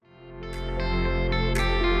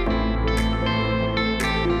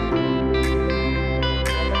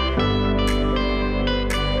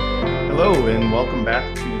Hello, and welcome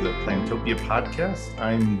back to the Plantopia podcast.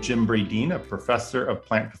 I'm Jim Bradeen, a professor of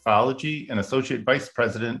plant pathology and associate vice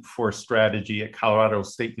president for strategy at Colorado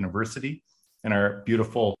State University and our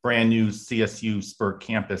beautiful brand new CSU Spur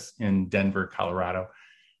campus in Denver, Colorado.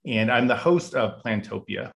 And I'm the host of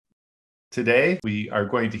Plantopia. Today, we are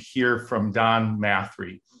going to hear from Don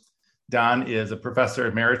Mathry. Don is a professor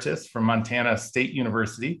emeritus from Montana State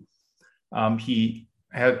University. He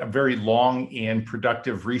had a very long and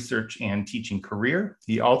productive research and teaching career.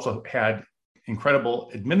 He also had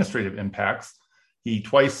incredible administrative impacts. He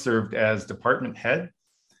twice served as department head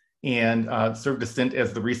and served a stint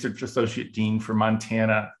as the research associate dean for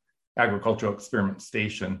Montana Agricultural Experiment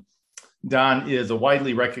Station. Don is a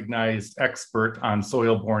widely recognized expert on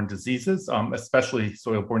soil-borne diseases, especially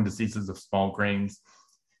soil-borne diseases of small grains.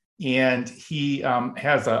 And he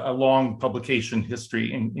has a long publication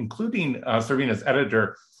history, including serving as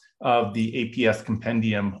editor of the APS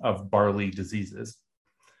Compendium of Barley Diseases.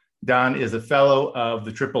 Don is a fellow of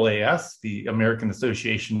the AAAS, the American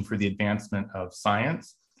Association for the Advancement of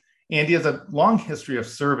Science, and he has a long history of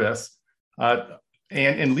service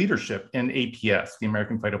and leadership in APS, the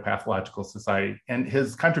American Phytopathological Society. And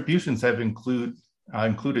his contributions have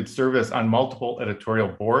included service on multiple editorial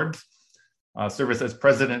boards, service as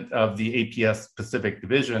president of the APS Pacific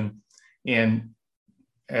Division, and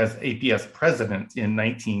as APS president in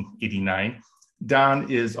 1989.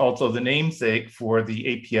 Don is also the namesake for the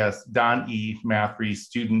APS Don E. Mathry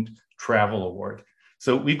Student Travel Award.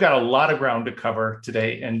 So we've got a lot of ground to cover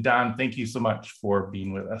today. And Don, thank you so much for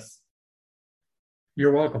being with us.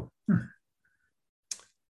 You're welcome.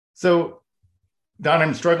 So Don,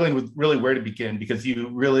 I'm struggling with really where to begin because you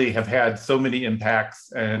really have had so many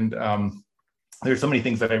impacts, and there's so many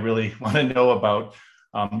things that I really want to know about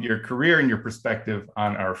your career and your perspective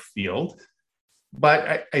on our field.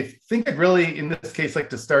 But I think I'd really, in this case, like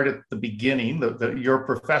to start at the beginning, your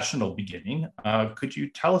professional beginning. Could you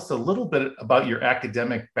tell us a little bit about your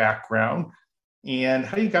academic background and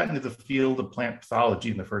how you got into the field of plant pathology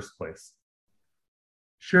in the first place?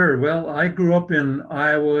 Sure. Well, I grew up in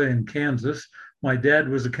Iowa and Kansas. My dad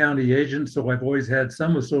was a county agent, so I've always had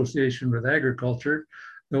some association with agriculture,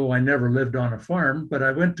 though I never lived on a farm. But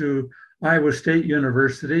I went to Iowa State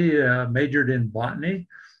University, majored in botany.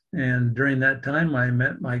 And during that time, I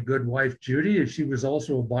met my good wife, Judy. She was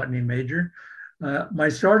also a botany major. My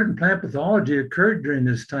start in plant pathology occurred during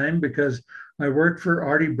this time because I worked for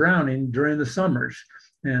Artie Browning during the summers.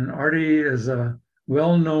 And Artie is a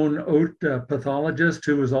well-known oat pathologist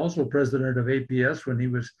who was also president of APS when he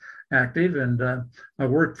was active. And I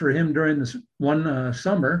worked for him during this one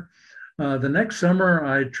summer. The next summer,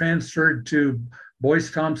 I transferred to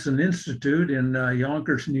Boyce Thompson Institute in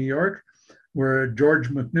Yonkers, New York, where George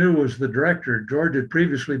McNew was the director. George had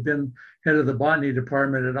previously been head of the botany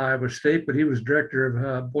department at Iowa State, but he was director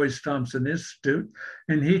of Boyce Thompson Institute,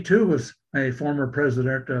 and he too was a former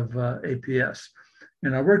president of APS.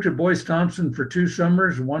 And I worked at Boyce Thompson for 2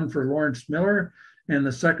 summers, one for Lawrence Miller, and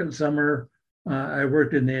the second summer I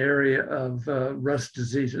worked in the area of rust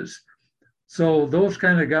diseases. So those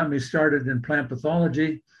kind of got me started in plant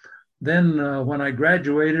pathology. Then when I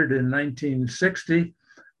graduated in 1960,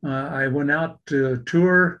 I went out to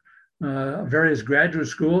tour various graduate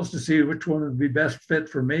schools to see which one would be best fit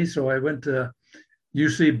for me. So I went to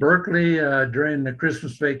UC Berkeley during the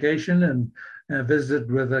Christmas vacation and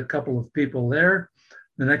visited with a couple of people there.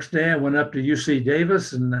 The next day I went up to UC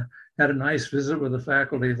Davis and had a nice visit with the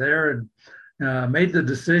faculty there, and made the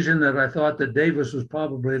decision that I thought that Davis was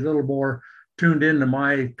probably a little more tuned into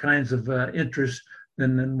my kinds of interests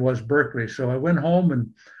than was Berkeley. So I went home,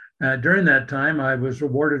 and during that time, I was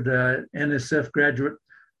awarded an NSF graduate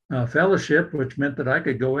fellowship, which meant that I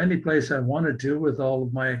could go any place I wanted to with all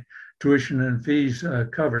of my tuition and fees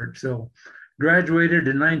covered. So graduated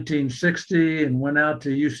in 1960 and went out to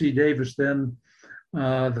UC Davis then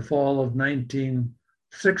the fall of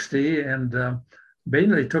 1960, and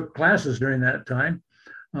mainly took classes during that time.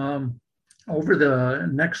 Over the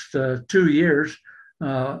next 2 years,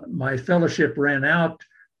 my fellowship ran out,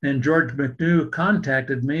 and George McNew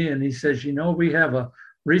contacted me, and he says, you know, we have a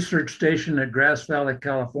research station at Grass Valley,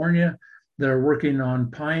 California. They're working on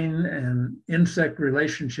pine and insect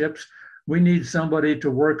relationships. We need somebody to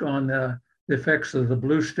work on the effects of the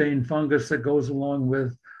blue stain fungus that goes along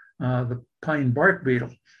with the pine bark beetle.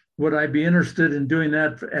 Would I be interested in doing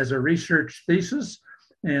that as a research thesis?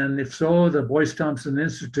 And if so, the Boyce Thompson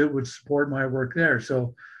Institute would support my work there.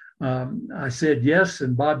 So I said yes,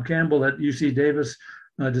 and Bob Campbell at UC Davis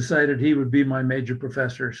decided he would be my major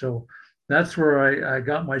professor. So that's where I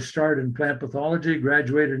got my start in plant pathology,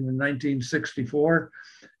 graduated in 1964,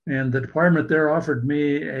 and the department there offered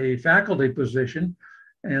me a faculty position,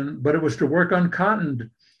 but it was to work on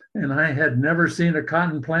cotton. And I had never seen a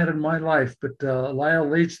cotton plant in my life. But Lyle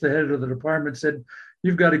Leach, the head of the department, said,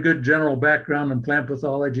 "You've got a good general background in plant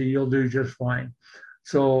pathology. You'll do just fine."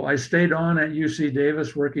 So I stayed on at UC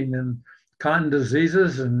Davis working in cotton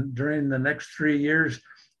diseases, and during the next 3 years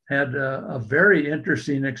had a very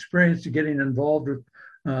interesting experience getting involved with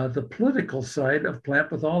the political side of plant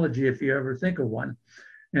pathology, if you ever think of one.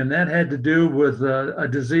 And that had to do with a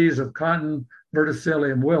disease of cotton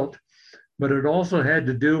verticillium wilt, but it also had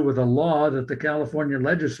to do with a law that the California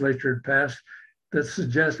legislature had passed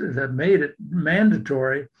that made it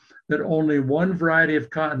mandatory that only one variety of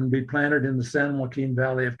cotton be planted in the San Joaquin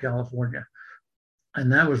Valley of California.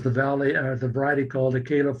 And that was the variety called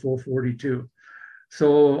Acala 442.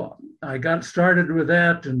 So I got started with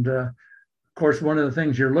that. And of course, one of the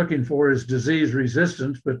things you're looking for is disease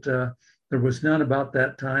resistance, but there was none about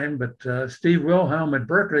that time. But Steve Wilhelm at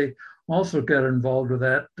Berkeley also got involved with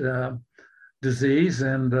that disease.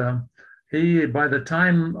 And by the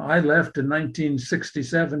time I left in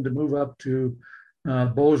 1967 to move up to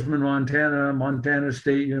Bozeman, Montana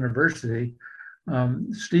State University,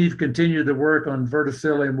 Steve continued to work on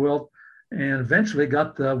verticillium wilt and eventually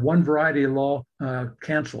got the one variety law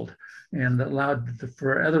canceled and allowed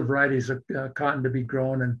for other varieties of cotton to be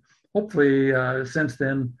grown. And hopefully since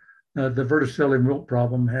then, the verticillium wilt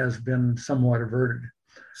problem has been somewhat averted.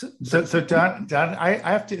 So Don, I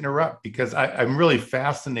have to interrupt because I'm really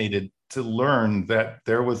fascinated to learn that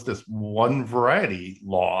there was this one variety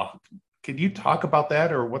law. Could you talk about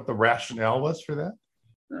that or what the rationale was for that?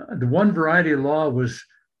 The one variety law was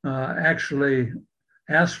actually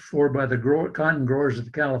asked for by the cotton growers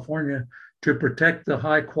of California to protect the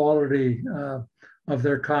high quality of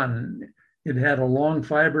their cotton. It had a long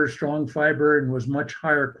fiber, strong fiber, and was much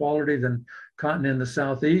higher quality than cotton in the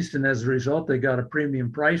Southeast. And as a result, they got a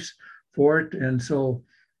premium price for it. And so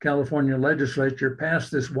California legislature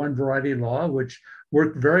passed this one variety law, which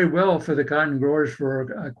worked very well for the cotton growers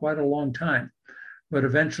for quite a long time. But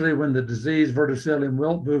eventually when the disease verticillium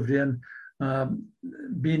wilt moved in,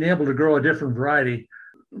 being able to grow a different variety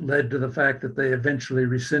led to the fact that they eventually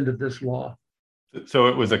rescinded this law. So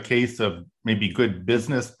it was a case of maybe good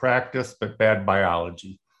business practice, but bad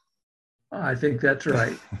biology. I think that's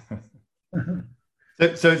right.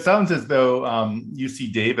 So it sounds as though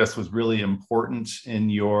UC Davis was really important in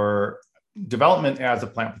your development as a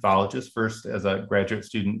plant pathologist, first as a graduate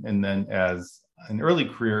student and then as an early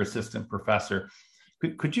career assistant professor.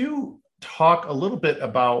 Could you talk a little bit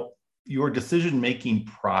about your decision-making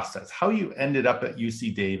process, how you ended up at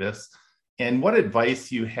UC Davis, and what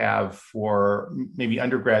advice you have for maybe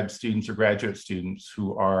undergrad students or graduate students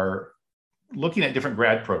who are looking at different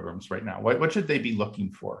grad programs right now? What should they be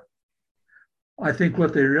looking for? I think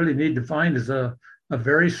what they really need to find is a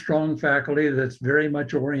very strong faculty that's very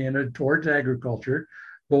much oriented towards agriculture,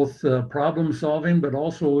 both problem solving, but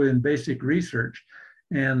also in basic research.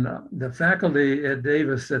 And the faculty at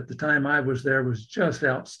Davis at the time I was there was just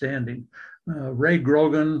outstanding. Ray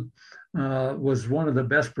Grogan was one of the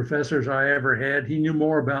best professors I ever had. He knew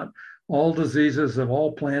more about all diseases of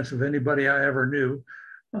all plants of anybody I ever knew.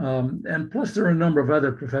 And plus there are a number of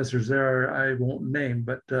other professors there I won't name,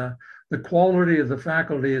 but the quality of the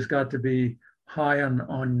faculty has got to be high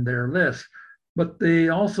on their list. But they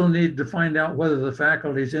also need to find out whether the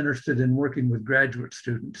faculty is interested in working with graduate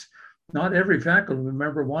students. Not every faculty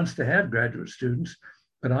member wants to have graduate students,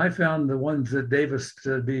 but I found the ones at Davis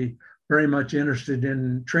to be very much interested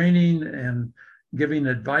in training and giving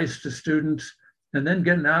advice to students and then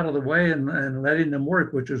getting out of the way and letting them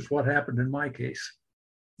work, which is what happened in my case.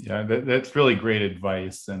 Yeah, that's really great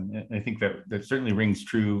advice. And I think that certainly rings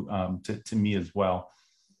true to me as well.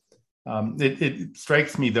 It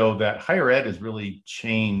strikes me, though, that higher ed has really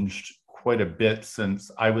changed quite a bit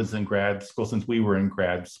since I was in grad school, since we were in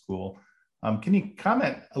grad school. Can you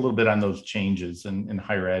comment a little bit on those changes in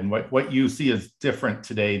higher ed and what you see as different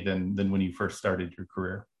today than when you first started your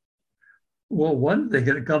career? Well, one thing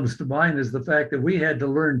that comes to mind is the fact that we had to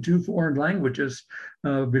learn 2 foreign languages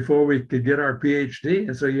before we could get our PhD.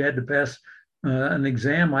 And so you had to pass an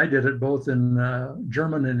exam. I did it both in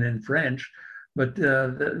German and in French, but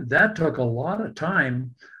that took a lot of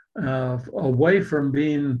time away from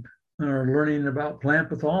being learning about plant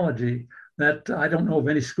pathology. That I don't know of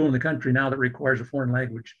any school in the country now that requires a foreign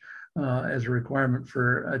language as a requirement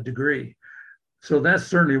for a degree. So that's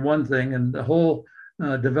certainly one thing. And the whole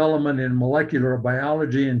development in molecular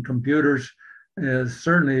biology and computers is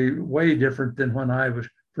certainly way different than when I was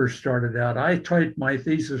first started out. I typed my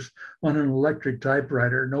thesis on an electric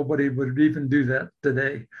typewriter. Nobody would even do that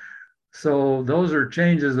today. So those are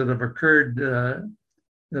changes that have occurred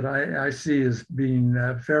that I see as being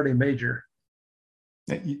fairly major.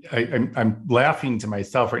 I'm laughing to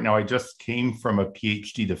myself right now. I just came from a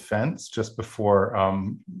PhD defense just before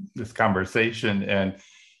this conversation, and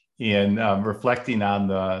reflecting on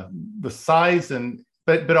the size and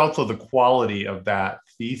but also the quality of that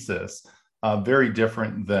thesis. Very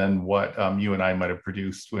different than what you and I might have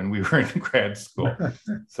produced when we were in grad school.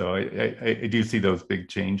 So I do see those big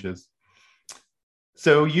changes.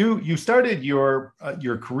 So you started your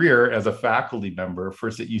career as a faculty member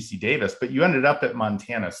first at UC Davis, but you ended up at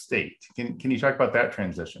Montana State. Can you talk about that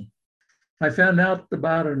transition? I found out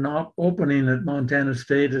about an opening at Montana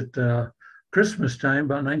State at Christmas time,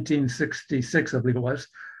 about 1966, I believe it was.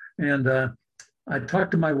 And I talked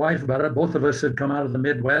to my wife about it. Both of us had come out of the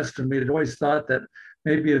Midwest, and we had always thought that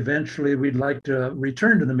maybe eventually we'd like to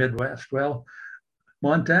return to the Midwest. Well,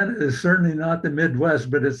 Montana is certainly not the Midwest,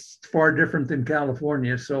 but it's far different than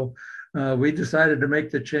California. So we decided to make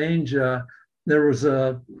the change. There was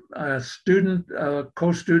a student, a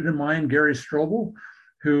co-student of mine, Gary Strobel,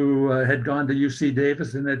 who had gone to UC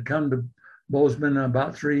Davis and had come to Bozeman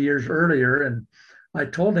about 3 years earlier. And I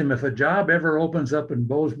told him, if a job ever opens up in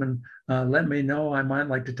Bozeman, let me know. I might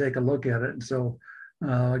like to take a look at it. And so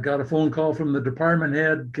I got a phone call from the department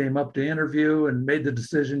head, came up to interview, and made the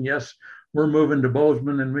decision, yes, we're moving to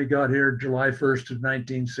Bozeman. And we got here July 1st of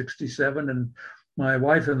 1967. And my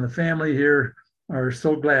wife and the family here are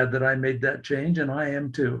so glad that I made that change, and I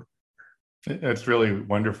am too. That's really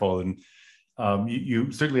wonderful. And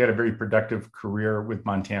you certainly had a very productive career with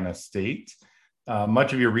Montana State.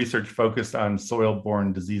 Much of your research focused on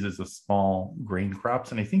soil-borne diseases of small grain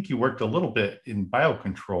crops, and I think you worked a little bit in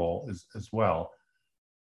biocontrol as well.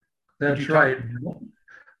 That's right.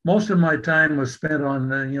 Most of my time was spent on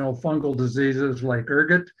fungal diseases like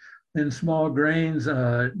ergot in small grains,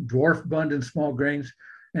 dwarf bund in small grains,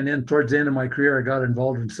 and then towards the end of my career, I got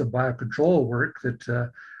involved in some biocontrol work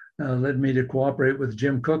that led me to cooperate with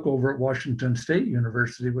Jim Cook over at Washington State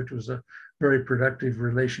University, which was a very productive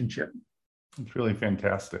relationship. It's really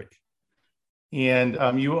fantastic. And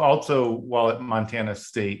you also, while at Montana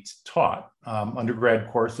State, taught undergrad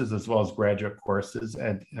courses as well as graduate courses.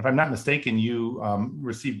 And if I'm not mistaken, you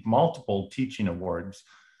received multiple teaching awards.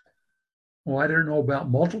 Well, I don't know about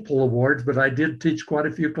multiple awards, but I did teach quite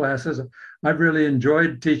a few classes. I've really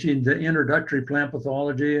enjoyed teaching the introductory plant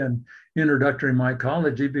pathology and introductory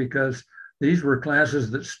mycology because these were classes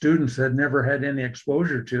that students had never had any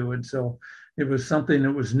exposure to. And so it was something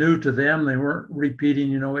that was new to them. They weren't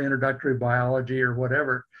repeating, introductory biology or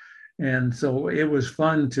whatever. And so it was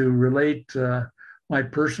fun to relate my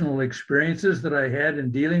personal experiences that I had in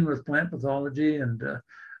dealing with plant pathology, and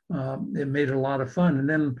it made it a lot of fun. And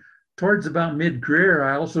then towards about mid-career,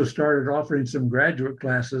 I also started offering some graduate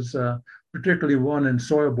classes, particularly one in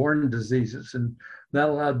soil-borne diseases. And that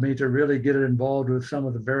allowed me to really get involved with some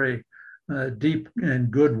of the very deep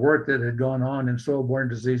and good work that had gone on in soil-borne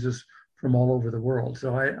diseases from all over the world.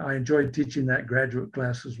 So I enjoyed teaching that graduate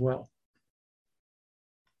class as well.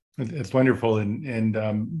 It's wonderful.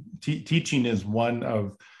 And teaching is one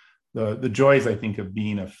of the joys, I think, of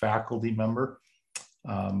being a faculty member.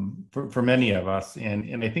 For many of us.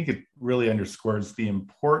 And I think it really underscores the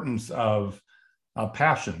importance of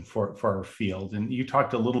passion for our field. And you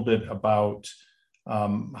talked a little bit about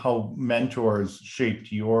how mentors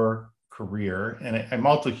shaped your career. And I'm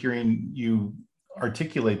also hearing you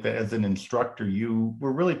articulate that as an instructor, you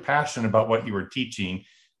were really passionate about what you were teaching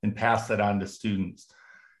and pass that on to students.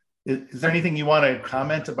 Is there anything you want to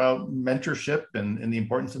comment about mentorship and the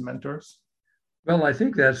importance of mentors? Well, I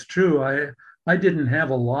think that's true. I didn't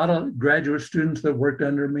have a lot of graduate students that worked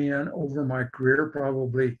under me over my career,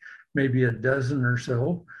 probably maybe a dozen or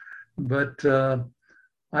so. But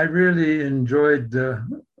I really enjoyed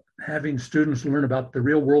having students learn about the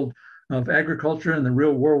real world of agriculture and the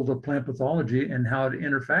real world of plant pathology and how it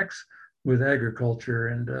interacts with agriculture,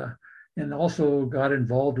 and also got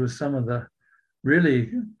involved with some of the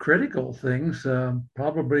really critical things.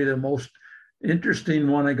 Probably the most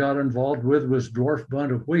interesting one I got involved with was dwarf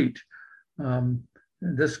bund of wheat.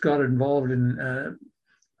 This got involved in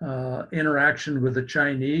interaction with the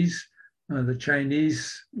Chinese. The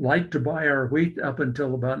Chinese liked to buy our wheat up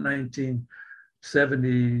until about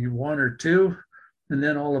 1971 or 2. And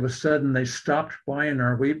then all of a sudden they stopped buying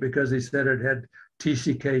our wheat because they said it had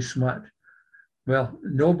TCK smut. Well,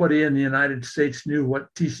 nobody in the United States knew what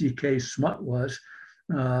TCK smut was.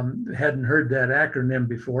 Hadn't heard that acronym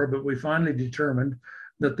before, but we finally determined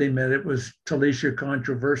that they meant it was Talicia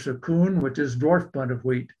controversa Kuhn, which is dwarf bund of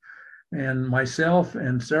wheat. And myself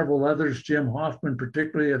and several others, Jim Hoffman,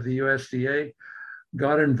 particularly of the USDA,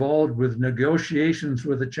 got involved with negotiations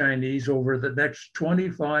with the Chinese over the next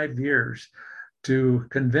 25 years to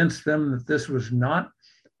convince them that this was not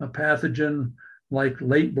a pathogen like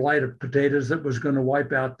late blight of potatoes that was going to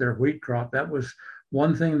wipe out their wheat crop. That was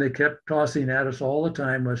one thing they kept tossing at us all the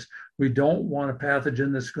time was, we don't want a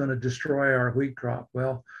pathogen that's going to destroy our wheat crop.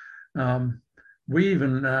 Well, we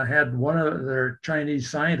even had one of their Chinese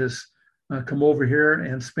scientists come over here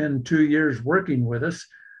and spend 2 years working with us.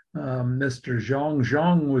 Mr.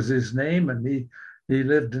 Zhang was his name, and he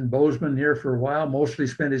lived in Bozeman here for a while, mostly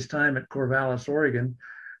spent his time at Corvallis, Oregon.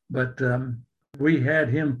 But we had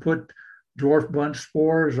him put dwarf bunch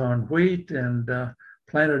spores on wheat and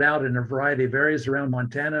planted out in a variety of areas around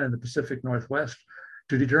Montana and the Pacific Northwest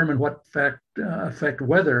to determine what effect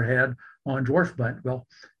weather had on dwarf bunt. Well,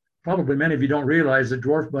 probably many of you don't realize that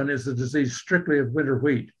dwarf bunt is a disease strictly of winter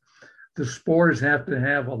wheat. The spores have to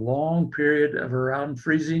have a long period of around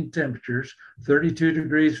freezing temperatures, 32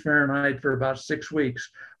 degrees Fahrenheit for about 6 weeks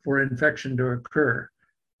for infection to occur.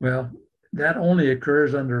 Well, that only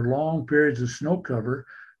occurs under long periods of snow cover,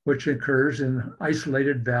 which occurs in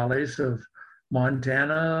isolated valleys of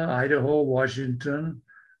Montana, Idaho, Washington,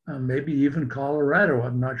 maybe even Colorado.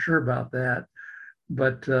 I'm not sure about that.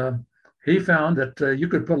 But he found that you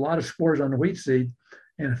could put a lot of spores on the wheat seed,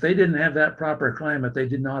 and if they didn't have that proper climate, they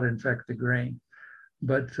did not infect the grain.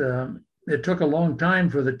 But it took a long time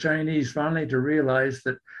for the Chinese finally to realize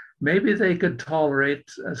that maybe they could tolerate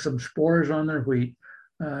some spores on their wheat,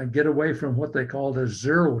 get away from what they called a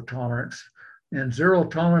zero tolerance. And zero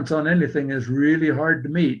tolerance on anything is really hard to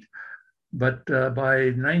meet. But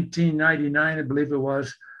by 1999, I believe it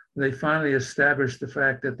was, they finally established the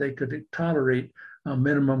fact that they could tolerate a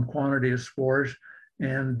minimum quantity of spores.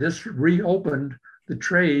 And this reopened the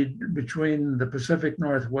trade between the Pacific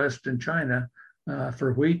Northwest and China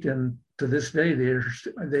for wheat. And to this day,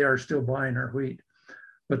 they are still buying our wheat.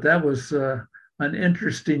 But that was an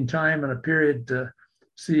interesting time and a period to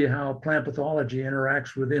see how plant pathology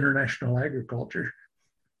interacts with international agriculture.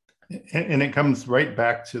 And it comes right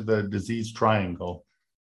back to the disease triangle.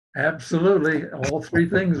 Absolutely. All three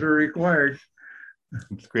things are required.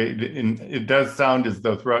 It's great. And it does sound as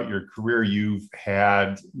though throughout your career, you've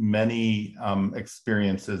had many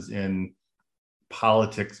experiences in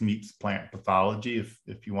politics meets plant pathology,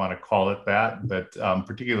 if you want to call it that, but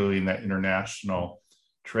particularly in that international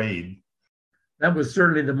trade. That was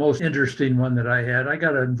certainly the most interesting one that I had. I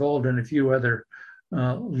got involved in a few other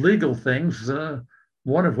legal things,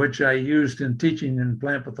 one of which I used in teaching in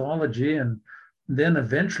plant pathology, and then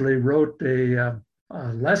eventually wrote a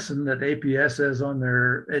lesson that APS has on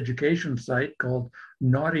their education site called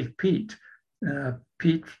Naughty Peat,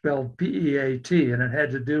 peat spelled P-E-A-T, and it had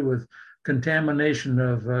to do with contamination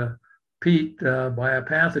of peat by a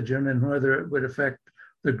pathogen and whether it would affect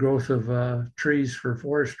the growth of trees for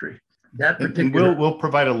forestry. That particular... And we'll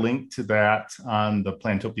provide a link to that on the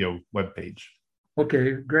Plantopia webpage.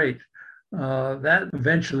 Okay, great. That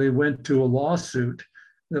eventually went to a lawsuit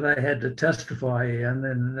that I had to testify in,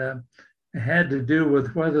 and it had to do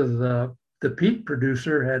with whether the peat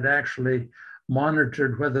producer had actually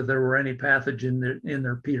monitored whether there were any pathogen in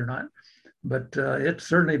their peat or not. But it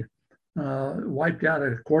certainly wiped out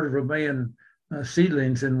 250,000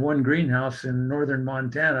 seedlings in one greenhouse in northern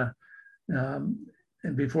Montana,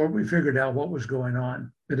 and before we figured out what was going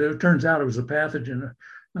on. But it turns out it was a pathogen,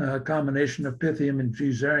 a combination of Pythium and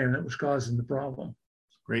Fusarium that was causing the problem.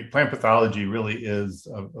 Great. Plant pathology really is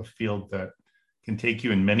a field that can take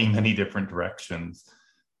you in many, many different directions.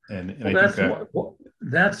 And I think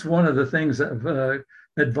that's one of the things of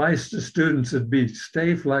advice to students would be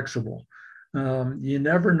stay flexible. You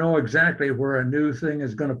never know exactly where a new thing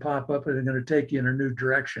is going to pop up and it's going to take you in a new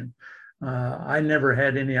direction. I never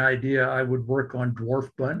had any idea I would work on dwarf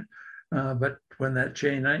bunt, but when that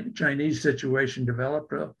Chinese situation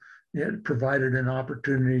developed, it provided an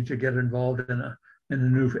opportunity to get involved in a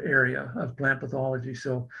new area of plant pathology.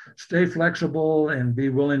 So stay flexible and be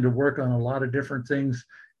willing to work on a lot of different things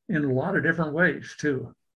in a lot of different ways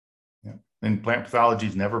too. Yeah. And plant pathology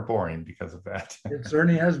is never boring because of that. It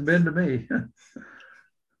certainly hasn't been to me.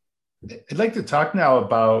 I'd like to talk now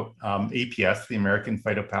about APS, the American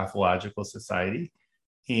Phytopathological Society,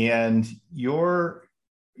 and your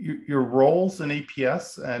roles in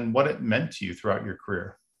APS and what it meant to you throughout your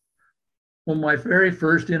career. Well, my very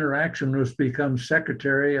first interaction was to become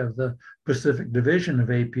secretary of the Pacific Division of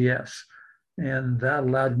APS. And that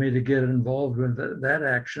allowed me to get involved with that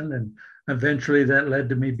action. And eventually that led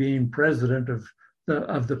to me being president of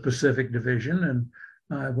the Pacific Division. And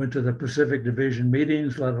I went to the Pacific Division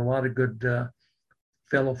meetings, led a lot of good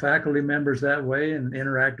fellow faculty members that way, and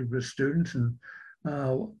interacted with students. And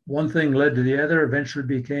One thing led to the other, eventually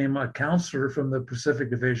became a counselor from the Pacific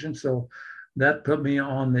Division. So that put me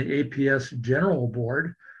on the APS General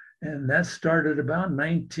Board. And that started about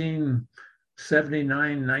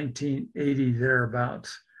 1979, 1980,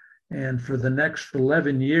 thereabouts. And for the next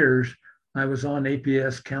 11 years, I was on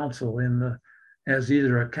APS Council as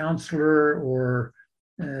either a counselor or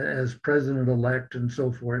as president-elect and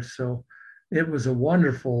so forth. So it was a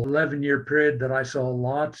wonderful 11-year period that I saw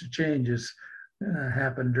lots of changes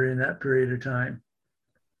happen during that period of time.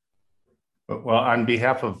 Well, on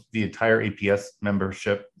behalf of the entire APS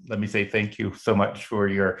membership, let me say thank you so much for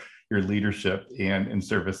your leadership and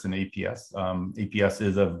service in APS. APS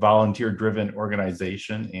is a volunteer-driven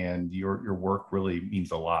organization, and your work really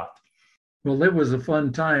means a lot. Well, it was a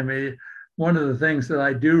fun time. One of the things that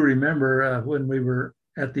I do remember when we were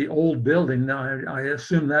at the old building, now I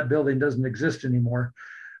assume that building doesn't exist anymore,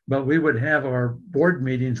 but we would have our board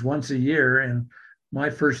meetings once a year. And my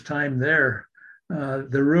first time there,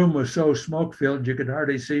 the room was so smoke filled you could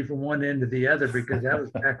hardly see from one end to the other, because that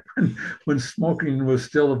was back when smoking was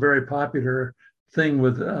still a very popular thing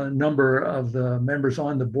with a number of the members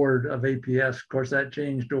on the board of APS. Of course, that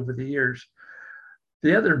changed over the years.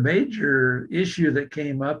 The other major issue that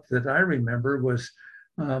came up that I remember was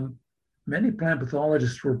many plant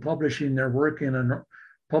pathologists were publishing their work in a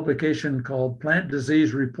publication called Plant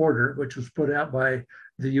Disease Reporter, which was put out by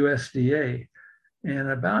the USDA. And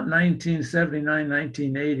about 1979,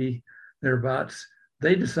 1980, thereabouts,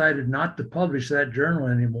 they decided not to publish that journal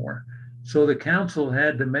anymore. So the council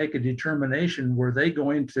had to make a determination, were they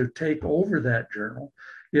going to take over that journal?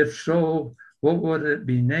 If so, what would it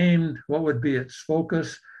be named? What would be its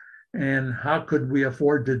focus? And how could we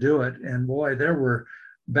afford to do it? And boy, there were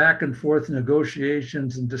back and forth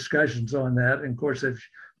negotiations and discussions on that. And of course, if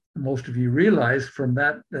most of you realize, from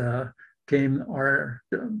that came our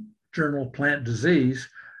journal Plant Disease,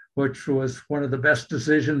 which was one of the best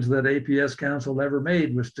decisions that APS Council ever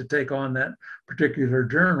made, was to take on that particular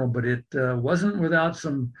journal. But it wasn't without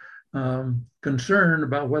some concern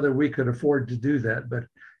about whether we could afford to do that. But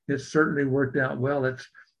it certainly worked out well. It's,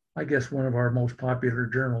 I guess, one of our most popular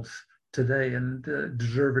journals today, and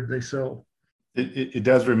deservedly so. It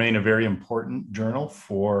does remain a very important journal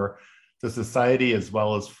for the society as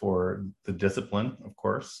well as for the discipline, of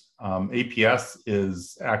course. APS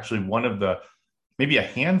is actually one of the, maybe a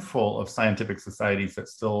handful of scientific societies that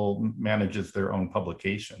still manages their own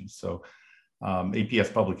publications. So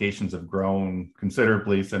APS publications have grown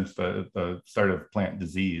considerably since the start of Plant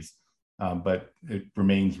Disease, but it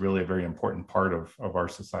remains really a very important part of our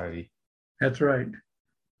society. That's right.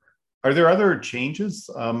 Are there other changes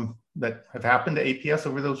that have happened to APS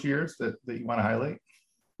over those years that you want to highlight?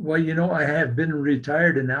 Well, you know, I have been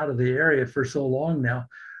retired and out of the area for so long now.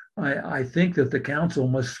 I think that the council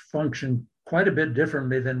must function quite a bit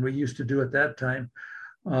differently than we used to do at that time.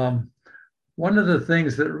 One of the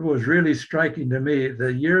things that was really striking to me,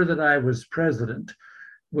 the year that I was president,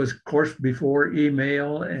 was, of course, before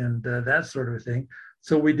email and that sort of thing.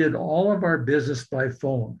 So we did all of our business by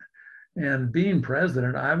phone. And being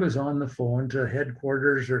president, I was on the phone to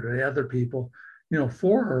headquarters or to other people, 4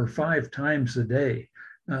 or 5 times a day.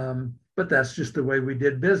 But that's just the way we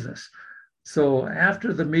did business. So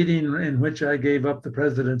after the meeting in which I gave up the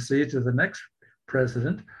presidency to the next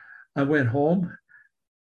president, I went home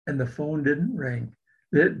and the phone didn't ring.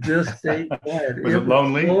 It just stayed quiet. Was it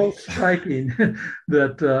lonely? So striking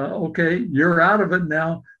that, okay, you're out of it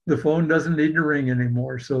now. The phone doesn't need to ring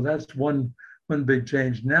anymore. So that's one big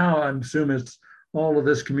change. Now I'm assuming it's all of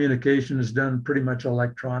this communication is done pretty much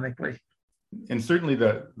electronically. And certainly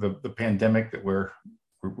the pandemic that we're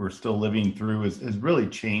still living through has really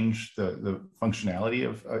changed the functionality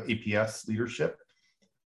of APS leadership,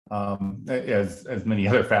 as many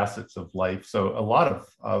other facets of life. So a lot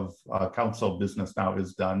of council business now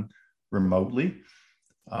is done remotely.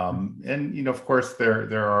 And of course,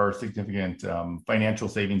 there are significant financial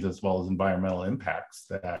savings as well as environmental impacts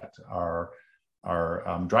that are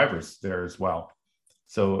drivers there as well.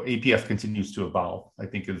 So APS continues to evolve, I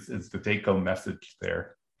think, is the take-home message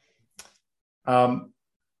there.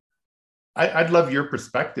 I'd love your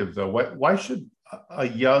perspective, though. Why should a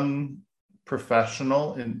young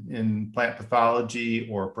professional in plant pathology,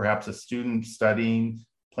 or perhaps a student studying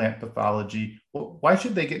plant pathology, why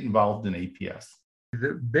should they get involved in APS?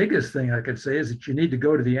 The biggest thing I could say is that you need to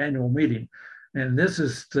go to the annual meeting. And this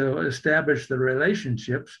is to establish the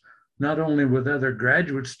relationships, not only with other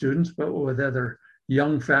graduate students, but with other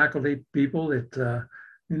young faculty people. It,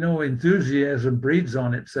 enthusiasm breeds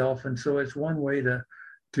on itself. And so it's one way to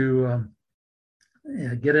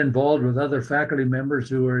get involved with other faculty members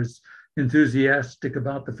who are as enthusiastic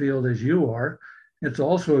about the field as you are. It's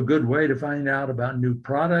also a good way to find out about new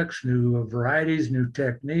products, new varieties, new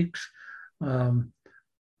techniques. Um,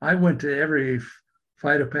 I went to every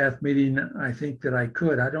phytopath meeting I think that I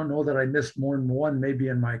could. I don't know that I missed more than one, maybe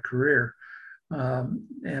in my career.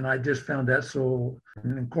 And I just found that so.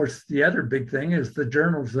 And of course, the other big thing is the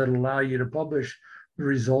journals that allow you to publish the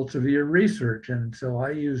results of your research. And so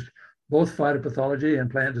I used both phytopathology and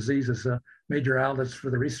plant disease as major outlets for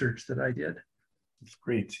the research that I did. That's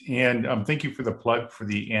great. And thank you for the plug for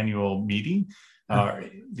the annual meeting.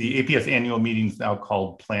 The APS annual meeting is now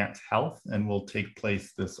called Plant Health and will take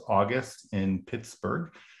place this August in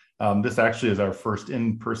Pittsburgh. This actually is our first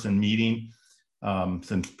in-person meeting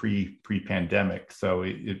since pre-pandemic. So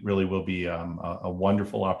it really will be a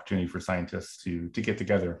wonderful opportunity for scientists to get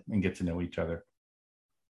together and get to know each other.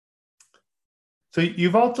 So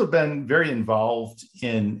you've also been very involved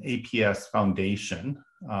in APS Foundation.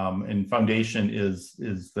 And Foundation is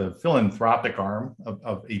the philanthropic arm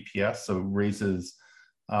of APS, so raises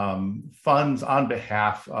funds on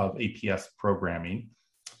behalf of APS programming.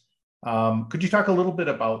 Could you talk a little bit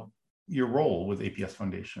about your role with APS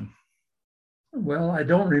Foundation? Well, I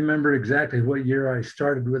don't remember exactly what year I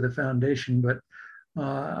started with the foundation, but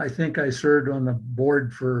I think I served on the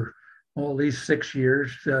board for at least 6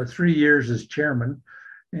 years, 3 years as chairman.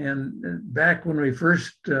 And back when we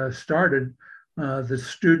first started, the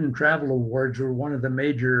Student Travel Awards were one of the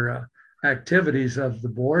major activities of the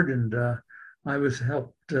board, and I was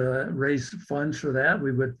helped raise funds for that.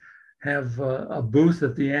 We would have a booth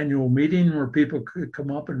at the annual meeting where people could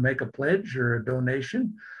come up and make a pledge or a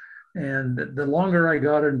donation. And the longer I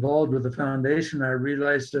got involved with the foundation, I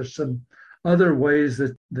realized there's some other ways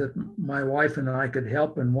that my wife and I could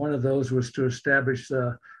help. And one of those was to establish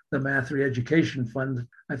the Math Re-Education Fund that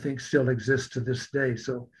I think still exists to this day.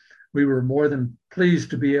 So we were more than pleased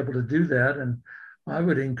to be able to do that. And I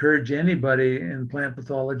would encourage anybody in plant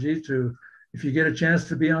pathology to, if you get a chance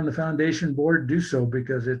to be on the foundation board, do so,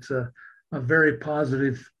 because it's a very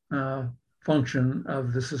positive function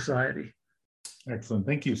of the society. Excellent.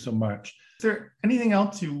 Thank you so much. Is there anything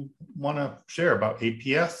else you want to share about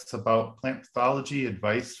APS, about plant pathology,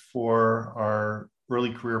 advice for our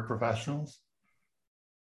early career professionals?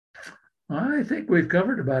 I think we've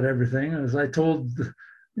covered about everything. As I told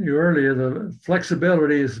you earlier, the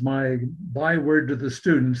flexibility is my byword to the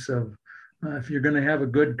students of if you're going to have a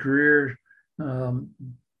good career,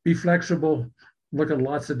 be flexible, look at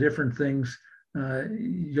lots of different things.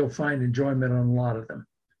 You'll find enjoyment on a lot of them.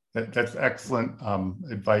 That's excellent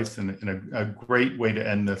advice and a great way to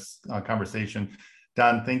end this conversation.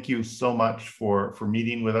 Don, thank you so much for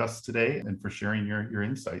meeting with us today and for sharing your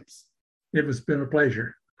insights. It has been a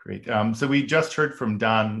pleasure. Great. So we just heard from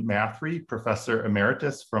Don Mathry, Professor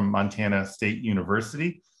Emeritus from Montana State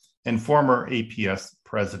University and former APS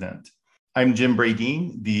president. I'm Jim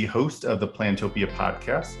Bradeen, the host of the Plantopia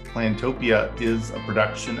podcast. Plantopia is a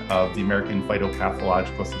production of the American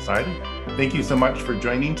Phytopathological Society. Thank you so much for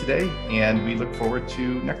joining today, and we look forward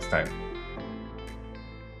to next time.